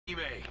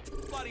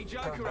bloody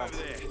joker over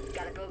there.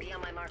 Got a bogey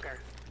on my marker.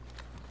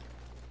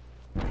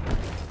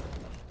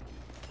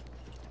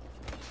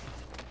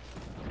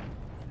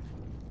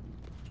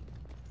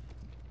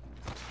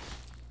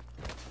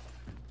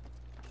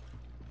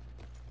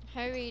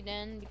 Hurry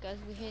then, because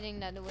we're heading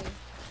that way.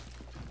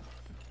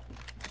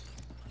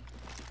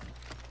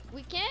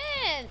 We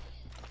can't!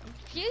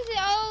 Fuse it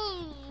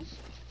all!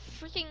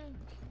 Freaking...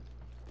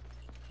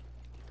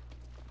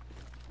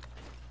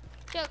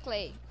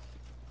 Chocolate!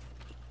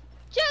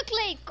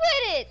 Chocolate!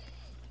 Quit it!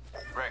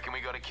 Reckon we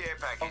got a care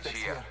package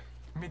here.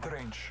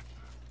 Mid-range.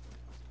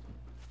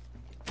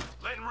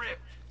 Let him rip.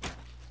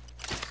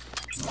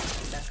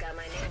 That's got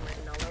my name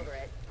written all over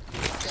it.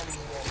 Scanning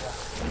the area.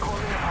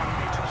 Calling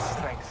on nature's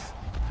strength.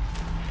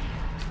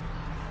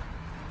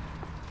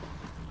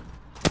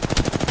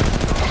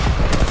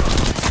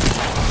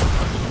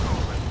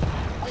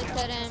 Look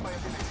at him.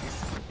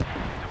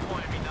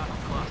 Deploying me knuckle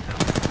cluster.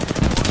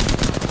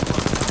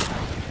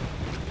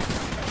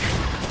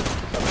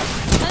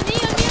 On me!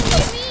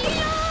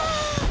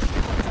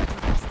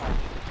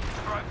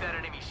 Broke that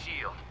enemy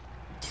shield.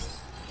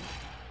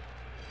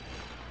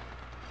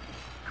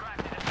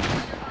 Cracked it.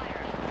 Under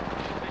fire.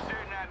 They're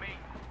shooting at me.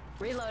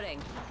 Reloading.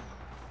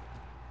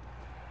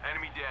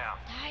 Enemy down.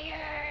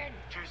 Tired!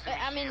 Juicing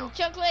I mean, shield.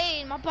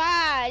 chocolate, my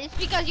pie. It's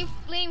because you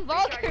playing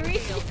Valkyrie.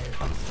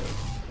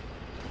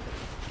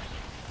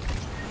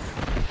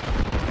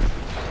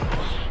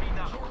 Enemy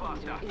knuckle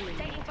cluster.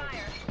 Taking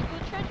fire. Go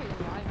try to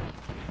revive me.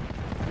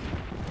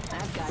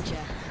 I've gotcha.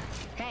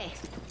 Hey,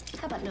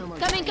 how about no more?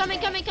 Coming!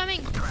 Cracked it, enemy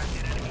shield.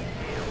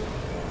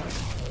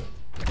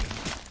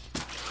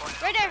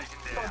 Right there.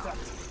 Down.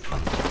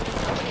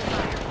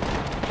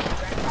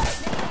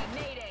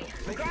 Mayday.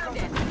 Making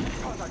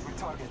contact with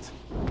target.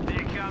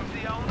 Here comes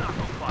the old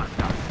knuckle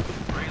cluster.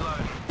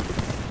 Reloading.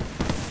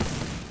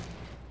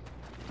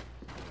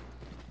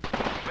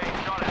 Being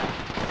shot at.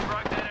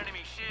 Broke that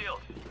enemy shield.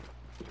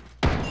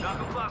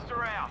 Knuckle cluster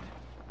out.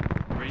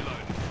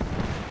 Reloading.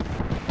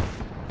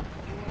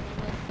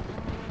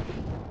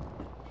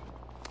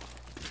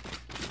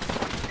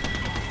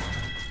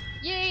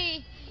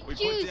 Yay! We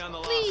Juice, put down the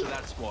last please. of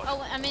that squad.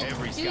 Oh, I mean,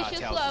 Every juice scout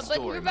your tells flow, the but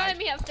story, revive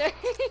mate. me after.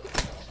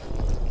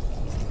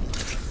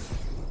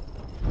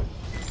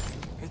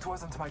 It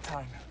wasn't my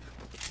time.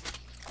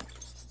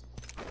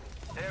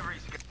 Every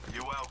scout.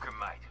 You're welcome,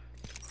 mate.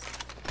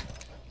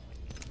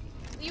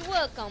 You're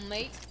welcome,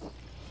 mate.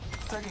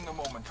 Taking a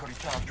moment to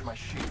recharge my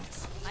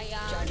shields.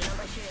 Charging up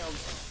my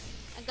shields.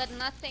 I got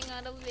nothing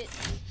out of it.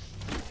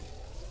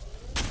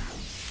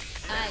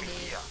 I Enemy did.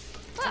 here.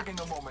 Fuck. Taking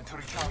a moment to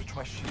recharge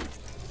my shields.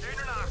 Shooting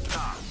at us,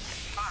 star.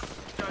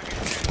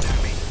 Joker's shooting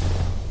at me.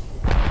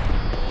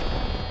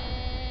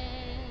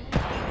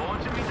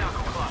 Launching me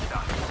knuckle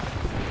cluster.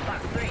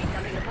 Box 3,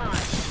 coming to pod.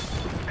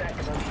 Crack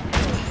the bogey.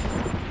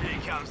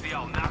 Here comes the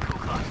old knuckle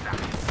cluster.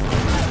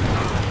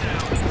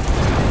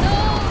 No!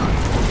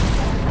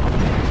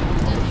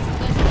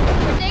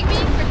 Protect me!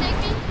 Protect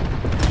me!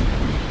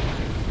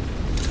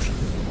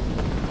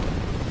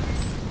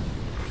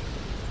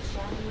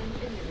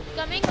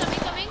 Coming! Coming!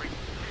 Coming!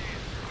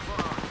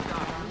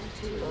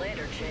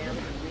 Later, champ.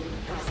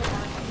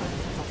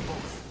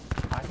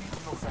 I need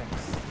no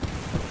thanks.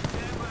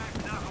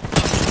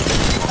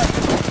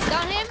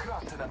 Down him!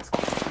 Cracked that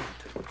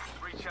shield.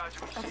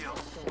 Recharging my shield.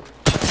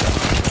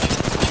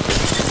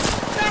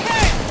 Try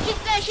her! She's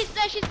dead! She's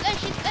dead! She's dead!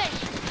 She's dead!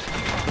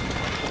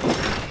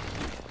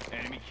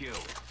 Enemy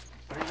killed.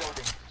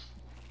 Reloading.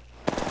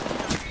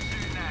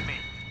 Shooting at me.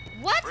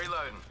 What?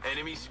 Reloading.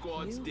 Enemy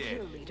squad's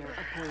dead.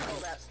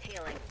 Holdouts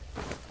healing.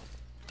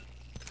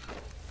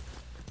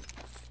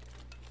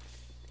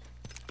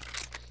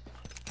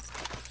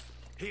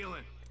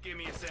 Healing. Give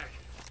me a sec.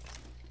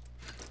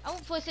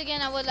 For a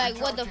second I was like,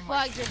 what the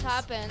fuck just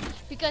happened?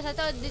 Because I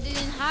thought they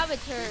didn't have a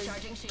turn.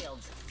 Charging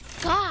shields.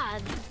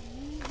 God!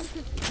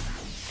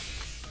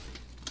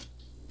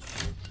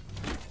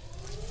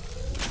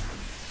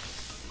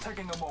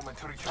 Taking a moment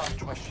to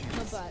recharge my My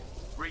shields. bad.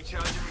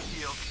 Recharging my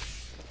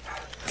shields.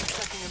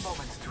 Taking a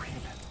moment to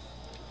heal.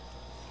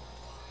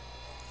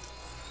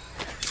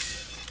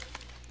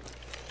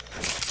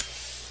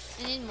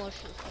 I need more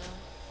shields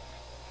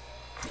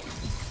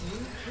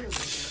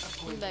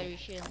though. Need battery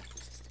shield.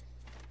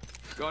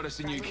 Got us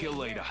a new kill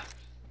leader.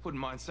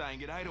 Wouldn't mind saying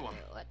good day to him.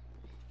 What?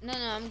 No,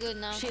 I'm good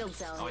now. Shield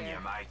cell On here.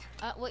 you, mate.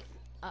 Wait.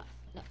 No.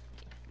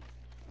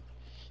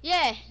 Okay.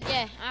 Yeah,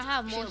 I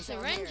have more Shield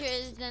cell here.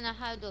 syringes than I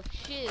have the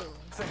shield.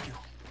 Thank you.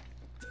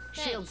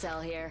 Shield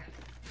cell here.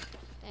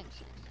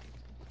 Thanks.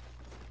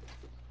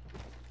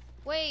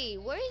 Wait,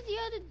 where is the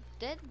other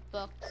dead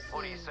box?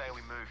 What do you say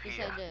we move here?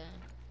 Beside the...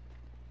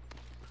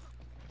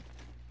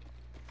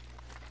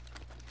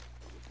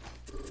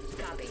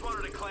 Copy.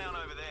 Spotted a clown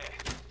over there.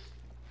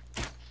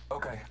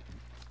 Okay.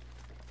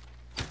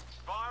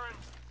 Firing.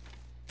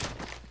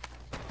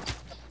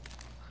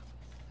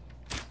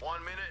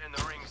 1 minute and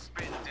the ring's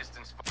spin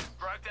distance.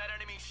 Broke that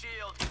enemy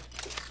shield.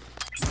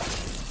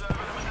 Serving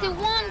him The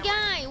enough. one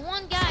guy.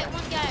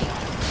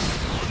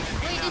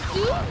 Wait, there's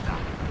two?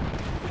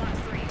 Box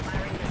 3,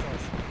 firing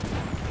missiles.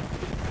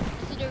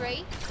 This is the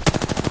Ray.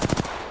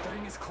 The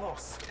ring is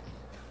close.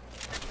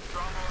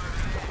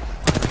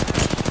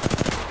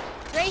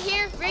 Right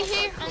here,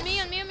 on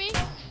me.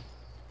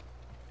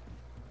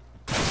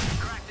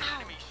 Cracked an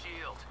enemy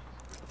shield.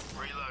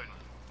 Reloading.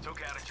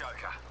 Took out a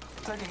joker.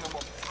 Taking a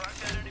moment.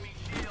 Cracked that enemy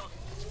shield.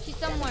 She's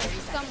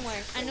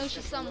somewhere. I know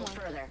she's somewhere.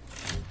 Further.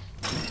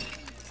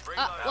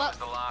 That well, was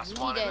the last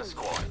he one in did. the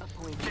squad.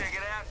 Check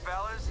it out,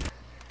 fellas.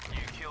 New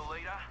kill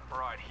leader,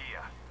 right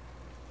here.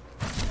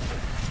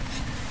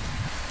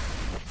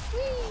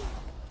 Whee!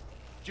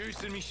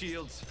 Juicing me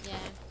shields. Yeah.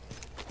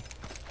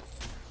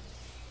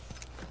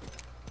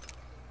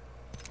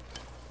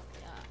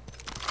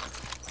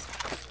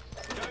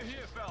 Go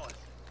here, fellas.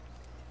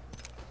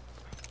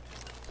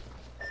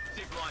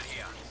 Zip line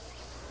here.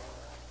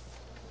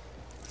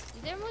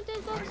 Is there more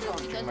dead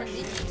boxes? Because of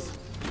this.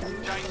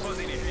 Chain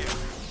positive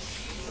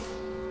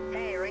here.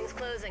 Hey, ring's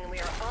closing and we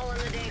are all in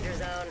the danger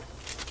zone.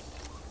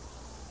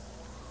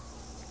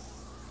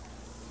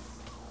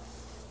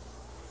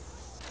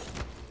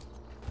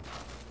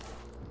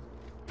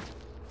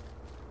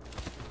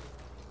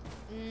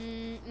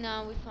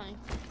 No, we're fine.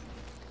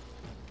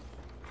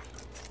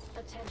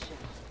 Attention.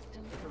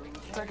 Delivering.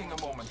 Taking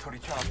a moment to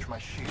recharge my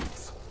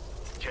shields.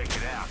 Check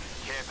it out.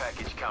 Care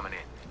package coming in.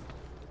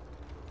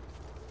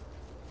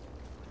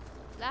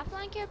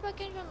 Lifeline care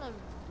package on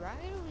the right,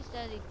 or is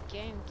that a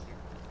game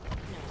care?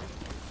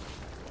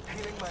 No.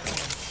 Healing my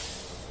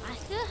hands. I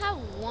still have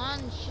one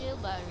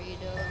shield battery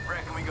though.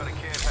 Reckon we got a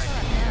care What package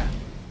about here.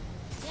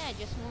 that? Yeah,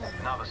 just one.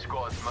 Another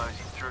squad's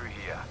moseying through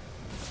here.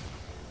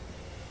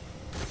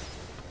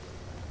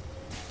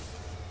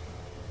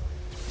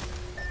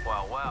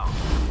 Well,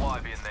 why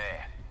been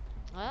there?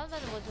 Well,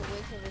 that was a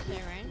waste of a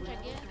syringe, I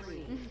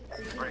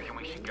guess. Reckon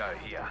we should go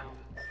here.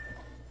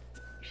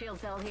 Shield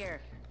cell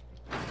here.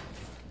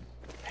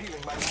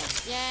 Healing my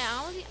hands.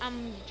 Yeah,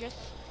 I'm just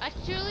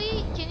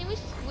actually. Can we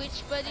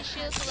switch body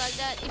shields like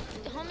that?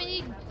 If how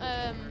many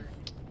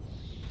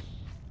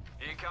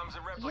Here comes a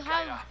replicator. you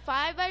have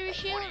 5 body What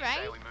shield, do you right?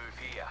 say we move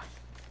here?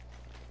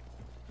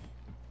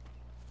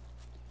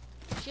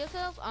 Shield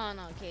self? Oh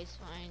no, okay, it's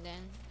fine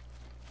then.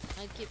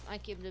 I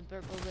keep the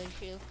purple body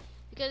shield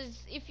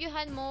because if you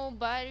had more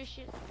body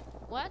shield,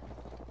 what?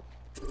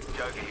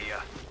 Joker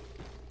here.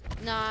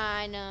 Nah,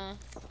 I know.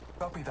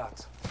 Copy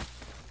that.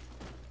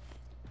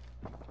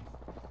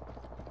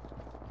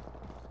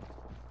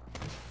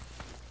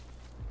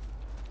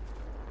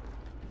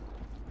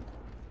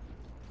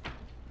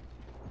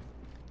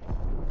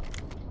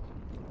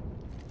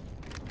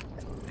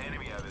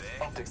 Enemy over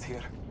there. Optics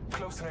here.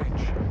 Close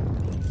range.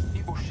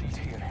 Evo sheet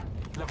here.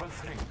 Level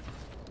 3.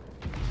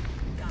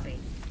 Copy.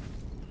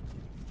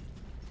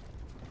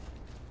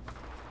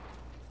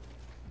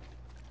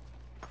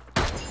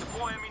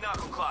 Deploying me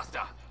knuckle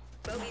cluster.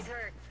 Bogey's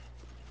hurt.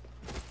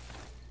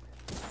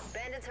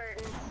 Bandit's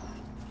hurting.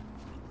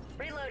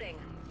 Reloading.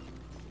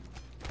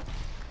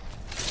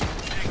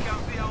 Here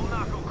comes the old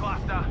knuckle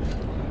cluster.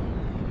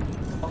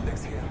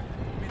 Optics here.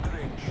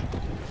 Mid-range.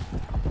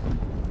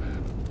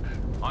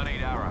 I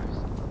need arrows.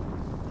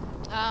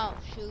 Oh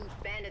shoot,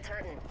 Bandit's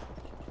hurting.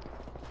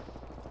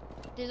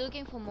 they're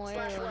looking for more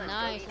Slash arrows. one,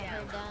 Nice, bogey I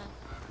heard down. that.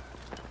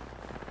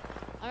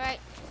 All right,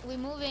 we're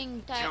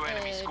moving. Two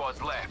enemy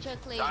squads left.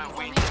 Chuck lady, Don't come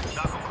win. here.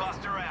 Knuckle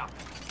cluster out.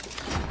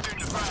 Doing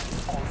the frag.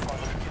 All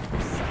fire.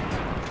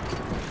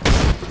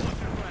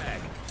 Cluster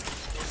frag.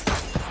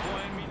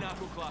 Deploying me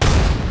knuckle cluster.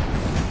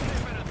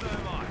 Flipping a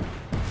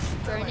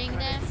thermite. Burning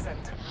them.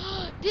 Sent.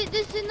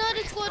 There's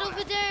another squad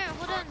over there.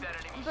 Hold on,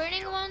 I'm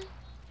burning one.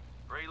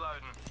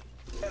 Reloading.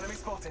 Enemy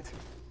spotted.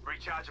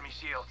 Recharging me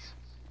shields.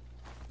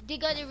 They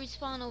got a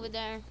respawn over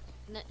there.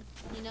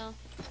 You know,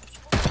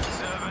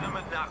 Serving them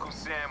a knuckle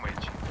sandwich.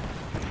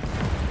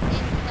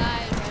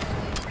 inside right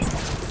away.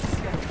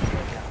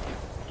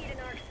 Eat an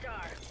arc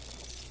star.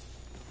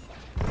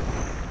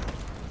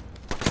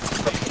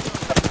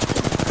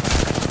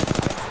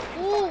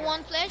 Ooh,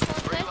 one flash.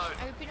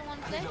 I repeated one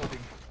flash. Reloading.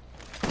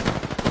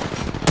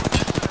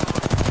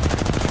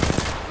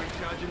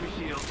 Recharging me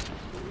shields.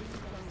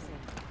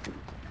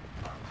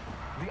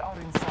 We are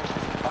inside.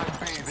 I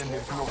bathe in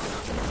their blood.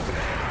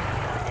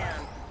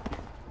 Down.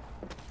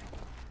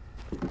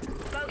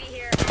 Bogey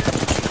here.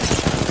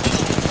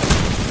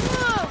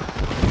 Whoa!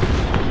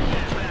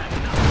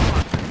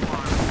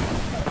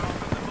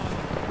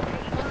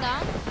 One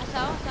down. I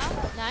saw.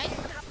 Nice.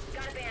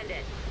 Got a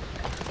bandit.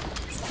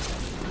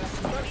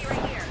 Bogey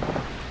right here.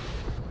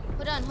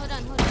 Hold on.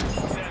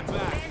 Stand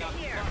back. Bandit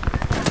here.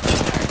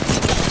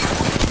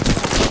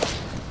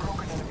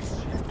 Broken enemy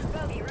shield.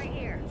 Bogey right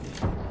here.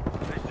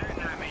 They're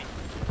shooting at me.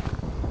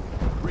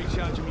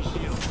 Recharging me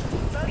shields.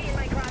 Bogey in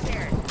my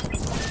crosshairs.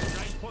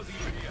 Range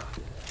positive here.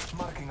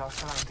 Marking our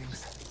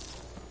surroundings.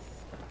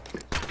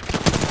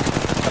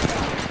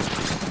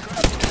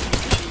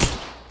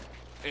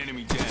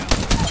 Enemy down.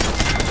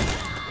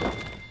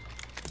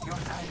 Your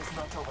time is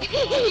not over.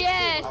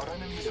 Yes. Our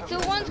enemies have So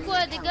been one defeated.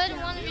 squad, they got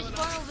one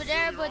respawn over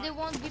there, but they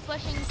won't be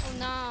pushing for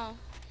now.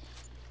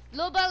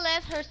 Loba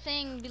left her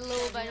thing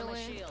below, by the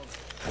way.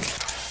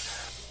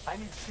 I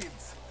need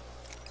shields.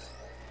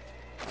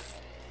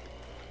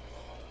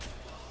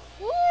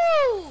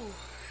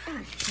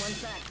 One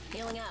sec.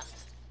 Healing up.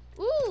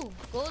 Ooh,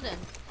 golden.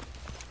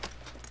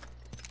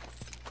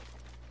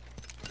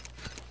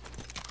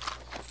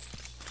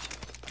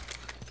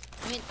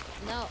 I mean,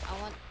 no,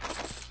 I want.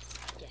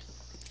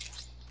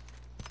 Yes.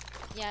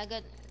 Yeah, I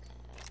got.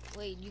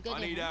 Wait, you got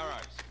I the need helmet?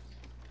 arrows.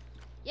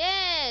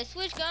 Yeah,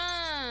 switch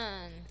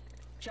gun.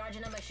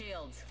 Charging on my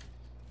shields.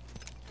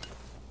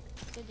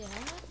 You got the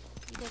helmet?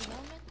 You got the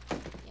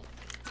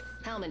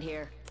helmet? Helmet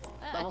here.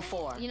 I Level think-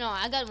 4. You know,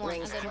 I got one. I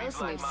Rings got one. close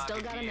and we've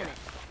still got a minute.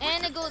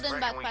 And a golden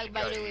Reckon we backpack, should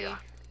by go the way. here.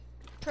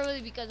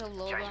 Probably because of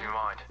low Change run. my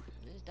mind.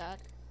 Is that?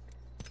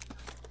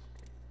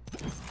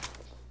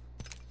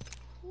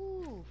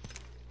 Ooh.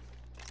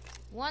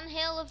 One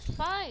hell of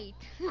fight.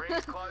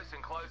 Rings close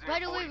and closing. By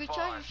in the way, 45.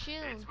 recharge your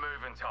shield. It's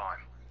moving time.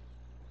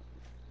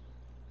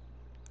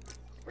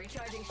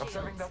 Recharging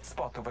Observing shields. that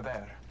spot over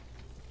there.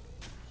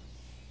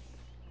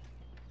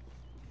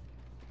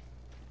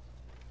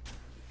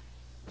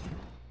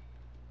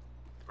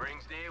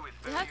 Rings near with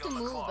 30 You have to on the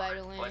move, clock. by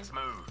the way. Let's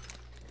move.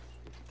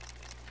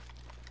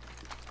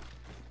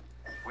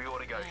 We ought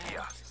to go Yeah.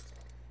 here.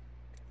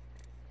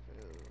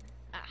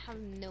 I have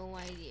no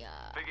idea.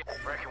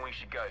 Reckon we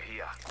should go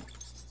here.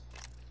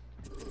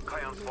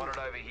 Clown spotted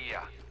over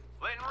here.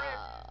 Letting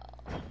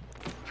rip.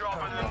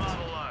 Dropping the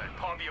mother load.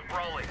 Pop your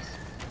brollies.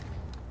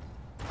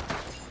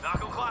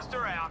 Knuckle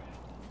cluster out.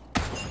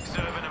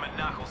 Serving them a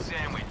knuckle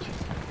sandwich.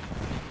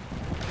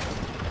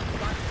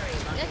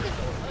 That's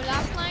the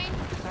last line.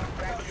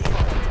 Grab the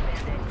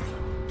bandage.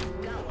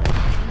 Got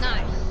one.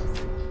 Nice.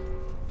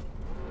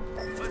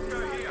 Let's go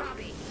here.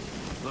 Copy.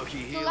 Looky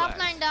So here, left lads.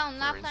 line down, We're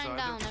left line inside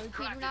down. the I repeat,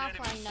 cracked left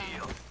enemy line down.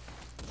 shield.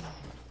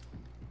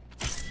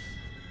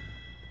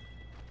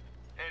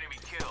 Enemy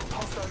killed.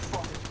 Hostile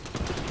spotted.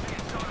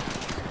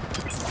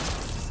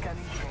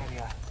 Scanning the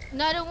area.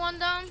 Another one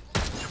down.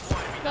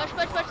 Push,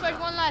 push, push, push.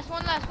 One last,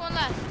 one last, one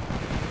last.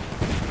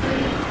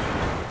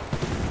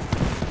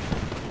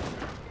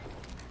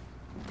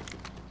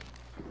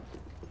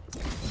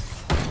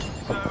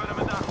 Serving them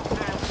a knuckle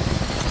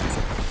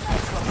sandwich.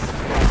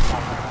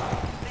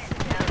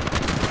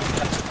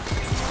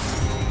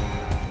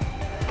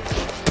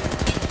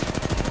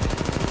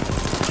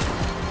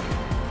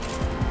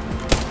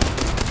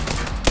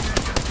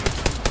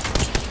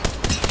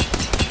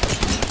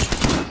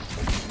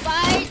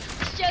 Fight,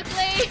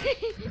 Chuckley.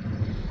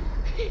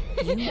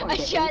 You are I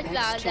the shot Apex down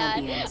that.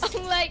 champions.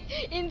 I'm like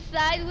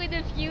inside with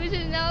the fuse,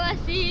 and now I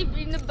see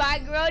in the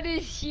background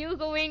is Shield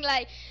going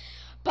like,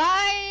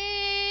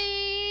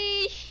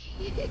 bye.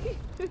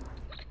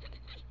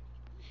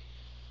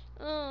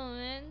 Oh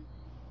man.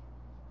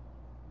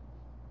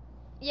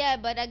 Yeah,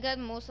 but I got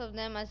most of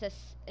them as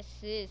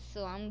assists,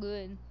 so I'm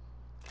good.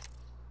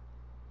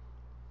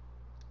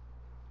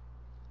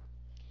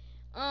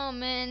 Oh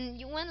man,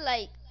 you went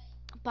like,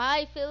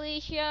 bye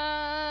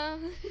Felicia.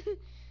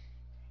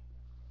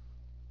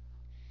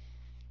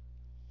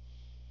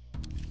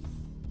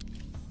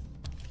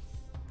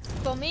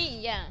 For me,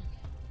 yeah.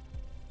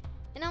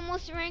 And I'm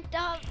almost ranked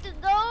up to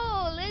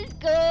go. Let's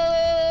go.